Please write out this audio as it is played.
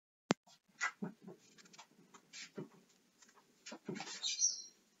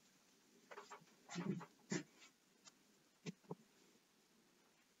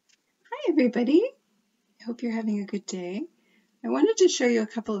everybody. I hope you're having a good day. I wanted to show you a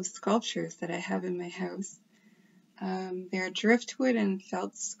couple of sculptures that I have in my house. They're driftwood and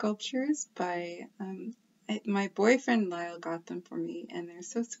felt sculptures by my boyfriend Lyle got them for me, and they're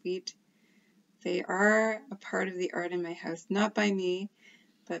so sweet. They are a part of the art in my house, not by me,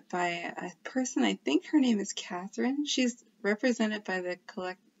 but by a person. I think her name is Catherine. She's represented by the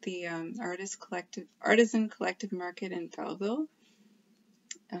Artisan Collective Market in Belleville.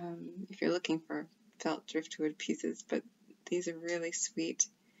 If you're looking for felt driftwood pieces, but these are really sweet.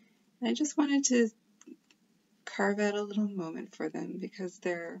 And I just wanted to carve out a little moment for them because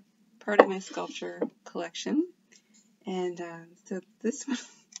they're part of my sculpture collection. And so this one,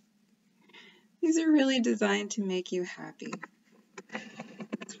 these are really designed to make you happy.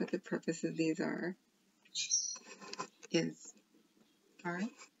 That's what the purpose of these are.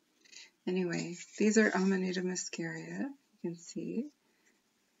 Anyway, these are Amanita muscaria, you can see.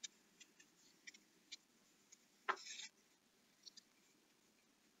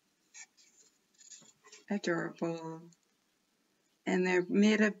 Adorable. And they're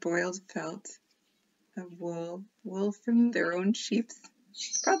made of boiled felt, of wool from their own sheeps.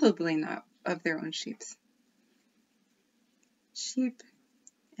 Probably not of their own sheep.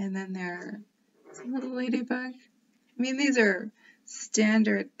 And then there's a little ladybug. I mean, these are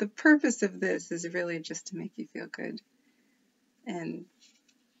standard. The purpose of this is really just to make you feel good. And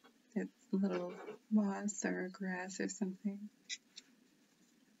it's little moss or grass or something.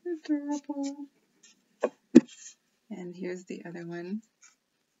 Adorable. And here's the other one.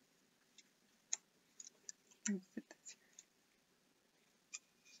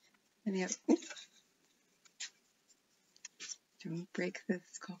 And yeah, don't break the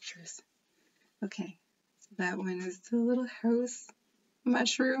sculptures. Okay, so that one is the little house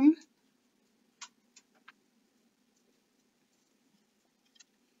mushroom.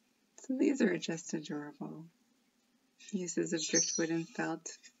 So these are just adorable uses of driftwood and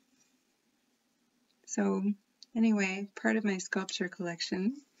felt. So anyway, part of my sculpture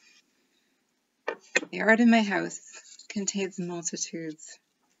collection. The art in my house contains multitudes.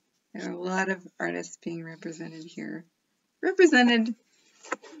 There are a lot of artists being represented here. Represented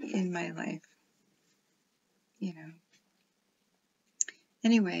in my life, you know.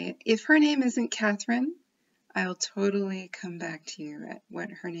 Anyway, if her name isn't Catherine, I'll totally come back to you at what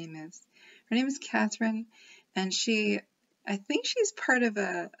her name is. Her name is Catherine, and I think she's part of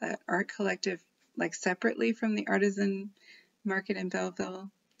an art collective, like separately from the Artisan Market in Belleville,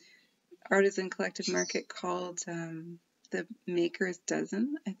 Artisan Collective Market called the Maker's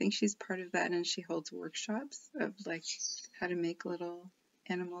Dozen. I think she's part of that, and she holds workshops of like how to make little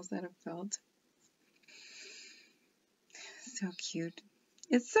animals out of felt. So cute.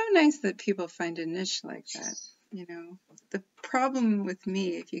 It's so nice that people find a niche like that, you know. The problem with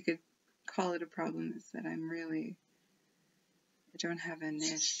me, if you could call it a problem, is that I don't have a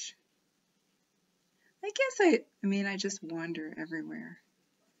niche. I guess I just wander everywhere.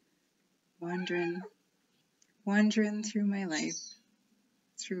 Wandering through my life,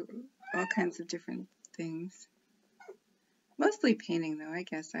 through all kinds of different things. Mostly painting, though. I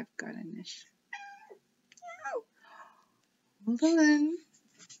guess I've got a niche. Hold on.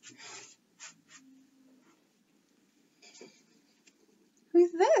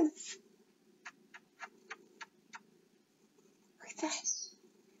 Who's this?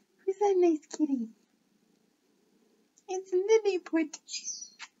 Who's that nice kitty? It's Liliput.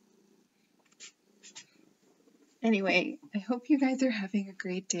 Anyway, I hope you guys are having a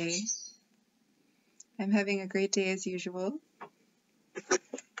great day. I'm having a great day as usual.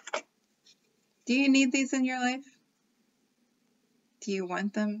 Do you need these in your life? Do you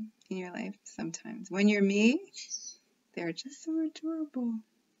want them in your life sometimes? When you're me, they're just so adorable.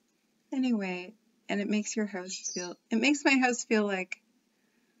 Anyway, and it makes my house feel like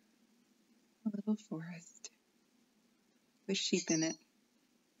a little forest with sheep in it.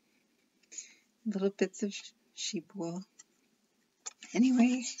 Little bits of sheep wool.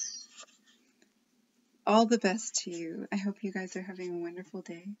 Anyway, all the best to you. I hope you guys are having a wonderful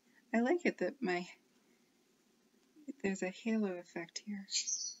day. I like it that there's a halo effect here.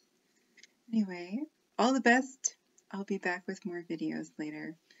 Anyway, all the best. I'll be back with more videos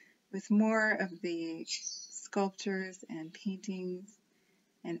later, with more of the sculptures and paintings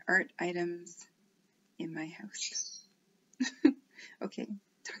and art items in my house. Okay,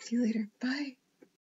 talk to you later. Bye.